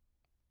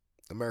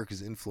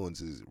America's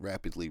influence is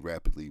rapidly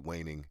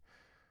waning,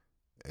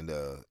 and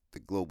the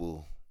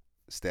global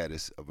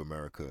status of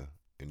America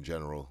in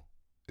general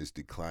is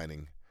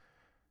declining.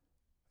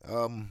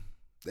 The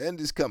end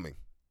is coming.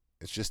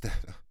 It's just that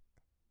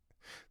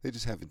they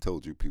just haven't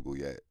told you people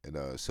yet,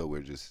 and so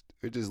we're just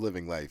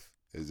living life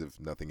as if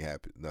nothing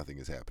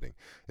is happening,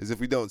 as if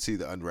we don't see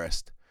the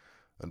unrest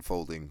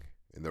unfolding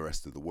in the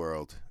rest of the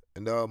world,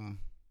 and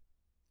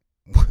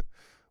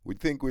we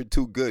think we're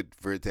too good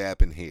for it to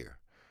happen here,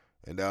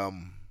 and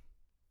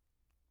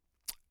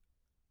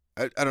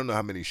I don't know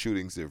how many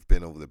shootings there have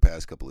been over the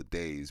past couple of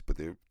days, but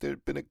there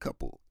have been a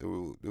couple. There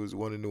was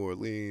one in New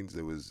Orleans.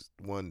 There was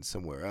one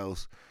somewhere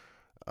else.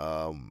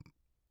 Um,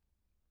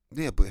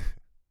 yeah, but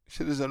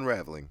shit is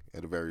unraveling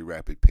at a very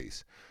rapid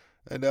pace,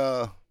 and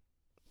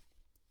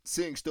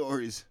seeing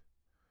stories,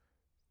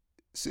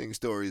 seeing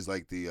stories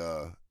like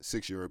the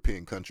 6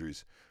 European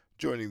countries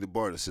joining the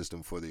barter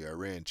system for the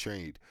Iran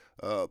trade.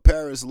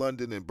 Paris,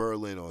 London, and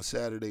Berlin on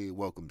Saturday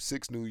welcomed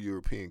 6 new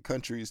European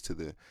countries to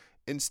the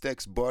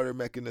Instex barter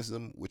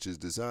mechanism, which is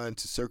designed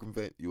to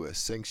circumvent U.S.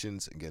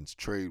 sanctions against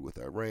trade with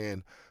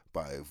Iran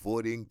by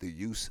avoiding the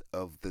use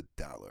of the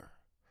dollar.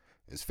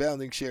 As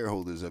founding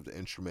shareholders of the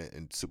instrument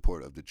in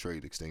support of the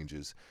trade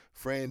exchanges,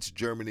 France,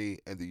 Germany,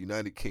 and the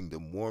United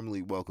Kingdom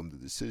warmly welcomed the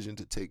decision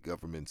to take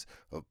governments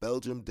of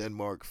Belgium,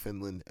 Denmark,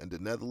 Finland, and the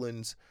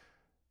Netherlands.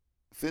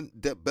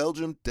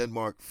 Belgium,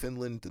 Denmark,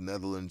 Finland, the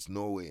Netherlands,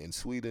 Norway, and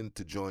Sweden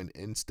to join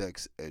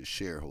Instex as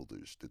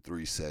shareholders, the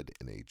three said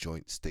in a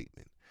joint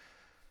statement.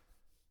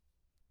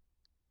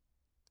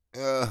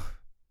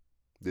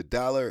 The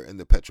dollar and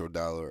the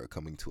petrodollar are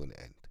coming to an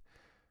end.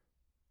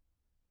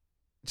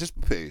 Just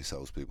prepare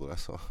yourselves, people.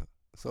 That's all.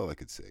 That's all I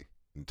could say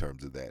in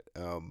terms of that.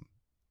 I'm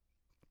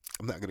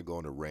not gonna go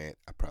on a rant.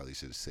 I probably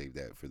should have saved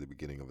that for the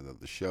beginning of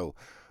another show.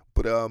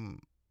 But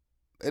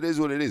it is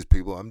what it is,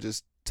 people. I'm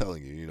just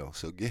telling you,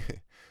 So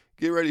get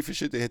ready for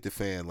shit to hit the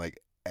fan,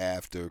 like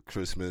after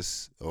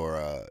Christmas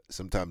or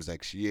sometimes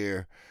next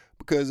year,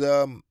 because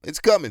it's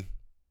coming.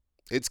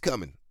 It's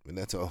coming, and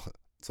that's all.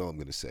 That's all I'm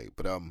gonna say.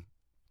 But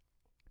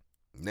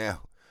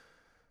now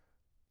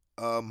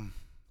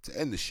to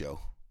end the show,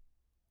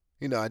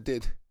 I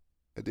did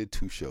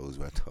 2 shows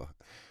when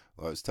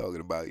I was talking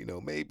about,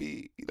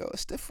 maybe, a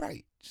stiff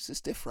right, just a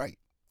stiff right.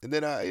 And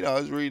then I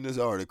was reading this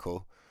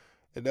article,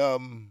 and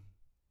I'm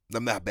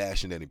not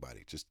bashing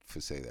anybody, just for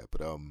say that,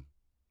 but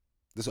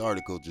this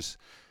article just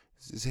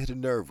hit a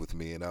nerve with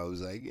me, and I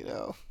was like,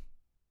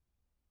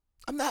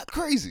 I'm not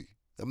crazy.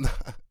 I'm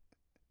not,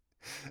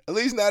 at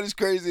least not as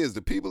crazy as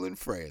the people in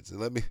France, and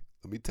let me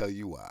tell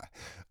you why.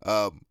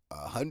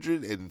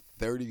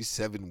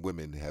 137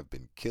 women have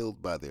been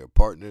killed by their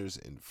partners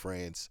in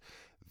France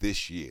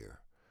this year.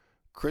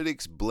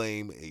 Critics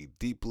blame a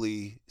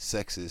deeply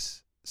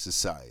sexist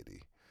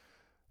society.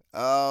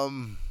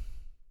 I'm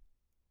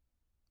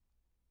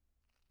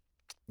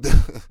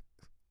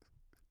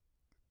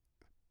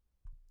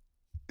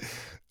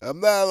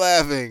not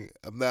laughing.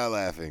 I'm not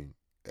laughing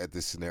at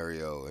the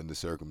scenario and the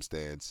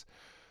circumstance.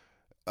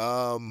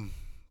 But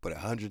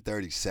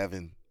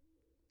 137,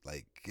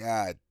 like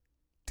God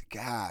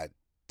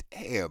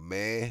damn,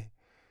 man.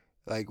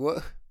 Like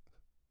what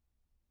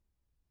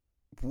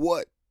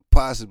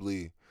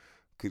possibly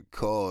could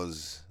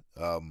cause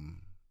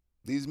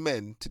these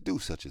men to do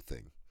such a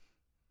thing?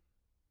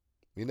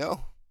 You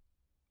know,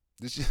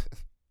 this just,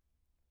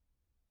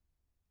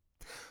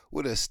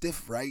 would a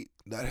stiff right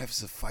not have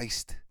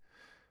sufficed?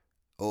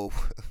 Oh,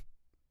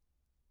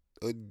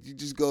 or you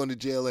just go into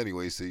jail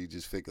anyway, so you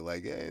just figure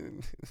like,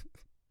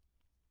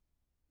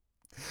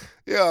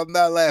 yeah, I'm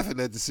not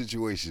laughing at the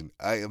situation.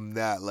 I am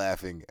not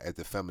laughing at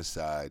the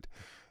femicide,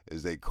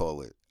 as they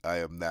call it. I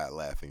am not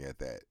laughing at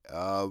that.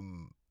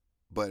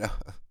 But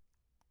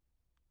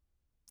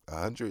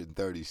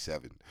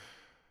 137.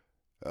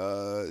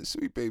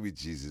 Sweet baby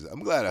Jesus.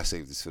 I'm glad I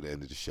saved this for the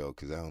end of the show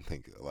because I don't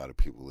think a lot of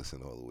people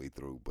listen all the way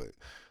through. But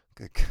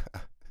good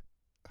God,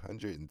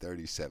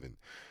 137.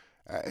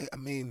 I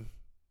mean,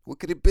 what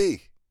could it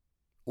be?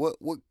 What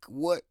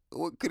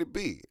could it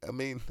be? I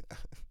mean,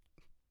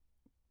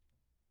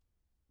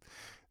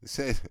 it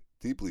said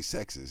deeply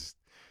sexist.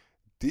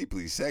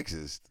 Deeply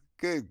sexist.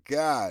 Good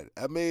God.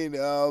 I mean,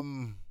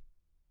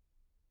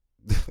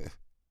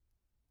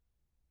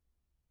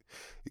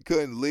 he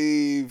couldn't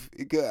leave.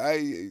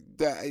 I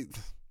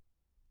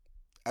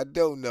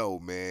don't know,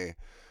 man.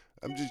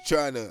 I'm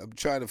trying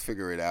to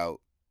figure it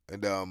out.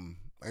 And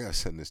I gotta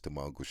send this to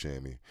my Uncle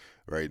Shammy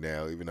right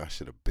now, even though I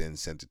should have been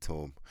sent it to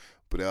him.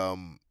 But I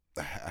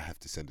have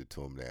to send it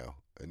to him now.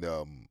 And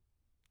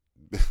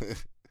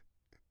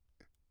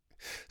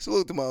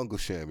salute to my Uncle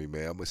Shammy,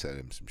 man. I'm gonna send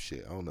him some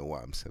shit. I don't know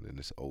why I'm sending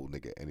this old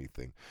nigga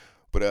anything.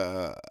 But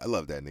I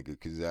love that nigga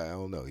because I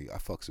don't know. I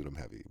fucks with him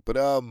heavy. But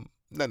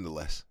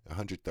nonetheless,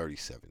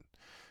 137.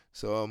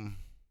 So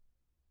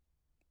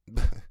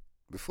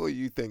before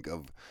you think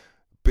of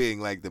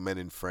being like the men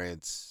in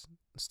France,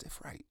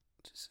 stiff right.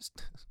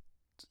 Just,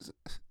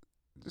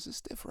 just a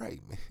stiff right,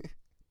 man.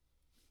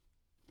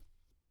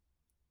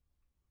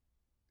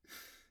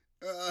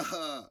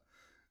 Oh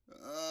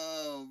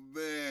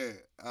man.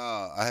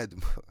 I had to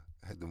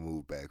I had to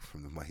move back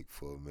from the mic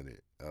for a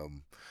minute.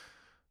 I'm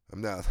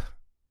not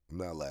I'm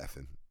not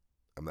laughing.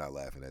 I'm not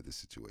laughing at the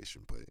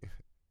situation, but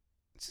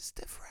it's just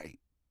stiff right.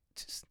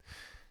 Just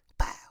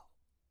pow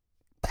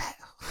pow.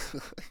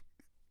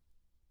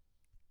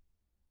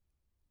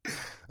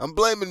 I'm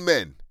blaming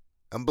men.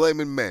 I'm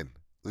blaming men.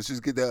 Let's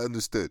just get that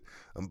understood.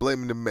 I'm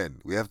blaming the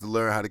men. We have to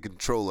learn how to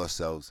control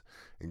ourselves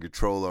and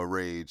control our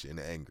rage and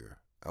anger.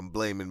 I'm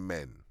blaming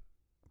men.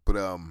 But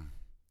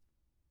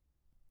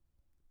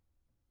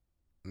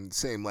in the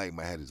same light,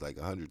 my head is like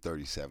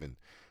 137.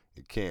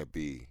 It can't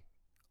be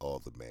all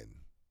the men.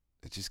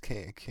 It just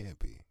can't. It can't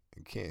be.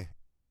 It can't.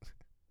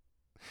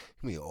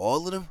 You mean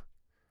all of them?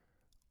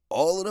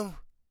 All of them?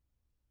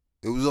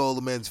 It was all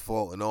the men's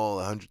fault in all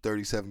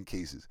 137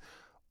 cases.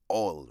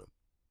 All of them.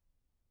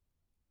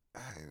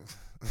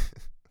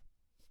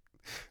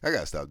 I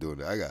gotta stop doing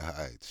that. All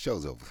right,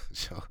 show's over.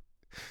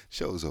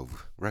 Show's over.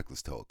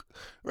 Reckless talk.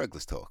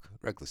 Reckless talk.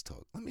 Reckless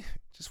talk. Let me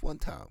just one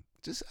time.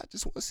 I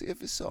just want to see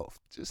if it's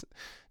soft. Just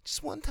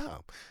one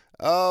time.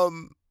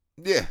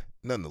 Yeah.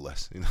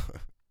 Nonetheless,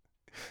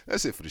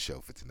 that's it for the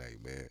show for tonight,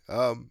 man.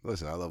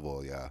 Listen, I love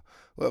all y'all.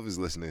 Whoever's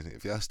listening,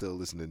 if y'all still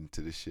listening to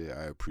this shit,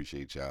 I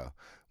appreciate y'all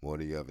more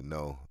than you ever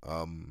know.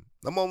 I'm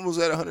almost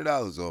at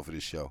 $100 off of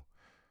this show,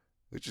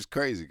 which is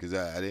crazy because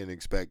I didn't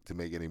expect to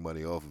make any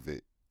money off of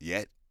it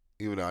yet.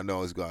 Even though I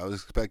know it's going, I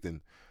was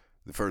expecting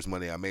the first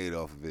money I made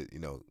off of it,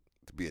 to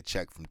be a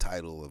check from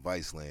Tidal or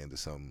Viceland or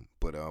something.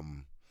 But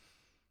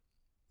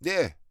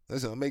yeah,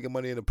 listen, I'm making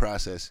money in the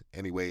process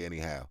anyway,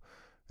 anyhow,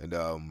 and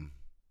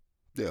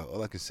yeah,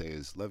 all I can say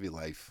is love your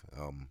life.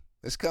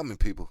 It's coming,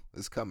 people.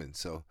 It's coming.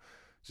 So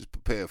just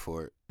prepare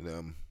for it.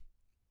 And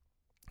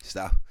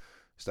stop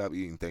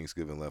eating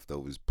Thanksgiving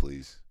leftovers,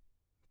 please.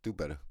 Do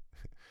better.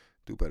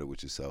 Do better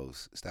with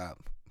yourselves.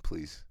 Stop,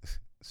 please.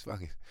 It's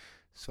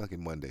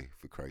fucking Monday,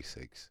 for Christ's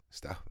sakes.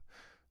 Stop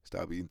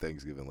eating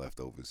Thanksgiving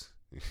leftovers.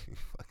 You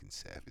fucking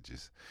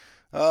savages.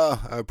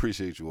 I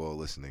appreciate you all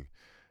listening.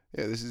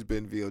 Yeah, this has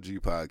been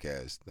VOG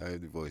Podcast. I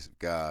am the voice of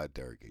God,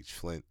 Derek H.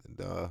 Flint. And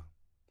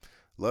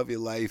love your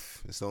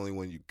life. It's the only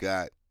one you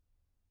got.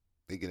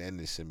 They can end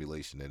this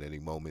simulation at any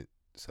moment.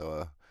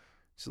 So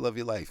just love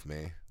your life,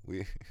 man.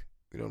 We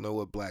we don't know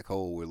what black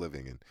hole we're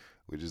living in.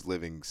 We're just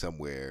living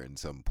somewhere in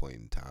some point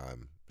in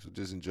time. So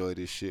just enjoy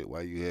this shit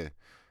while you're here,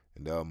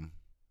 and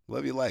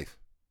love your life.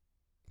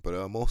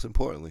 But most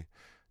importantly,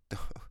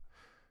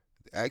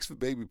 ask for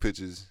baby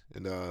pictures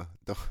and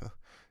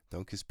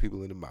don't kiss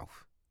people in the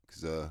mouth,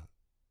 cause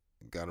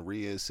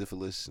gonorrhea,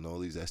 syphilis, and all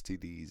these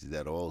STDs is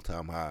at an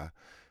all-time high,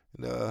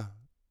 and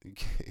you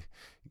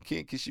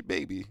can't kiss your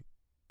baby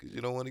because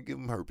you don't want to give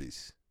them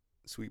herpes.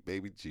 Sweet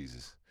baby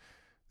Jesus.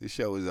 This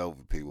show is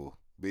over, people.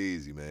 Be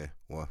easy, man.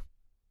 One.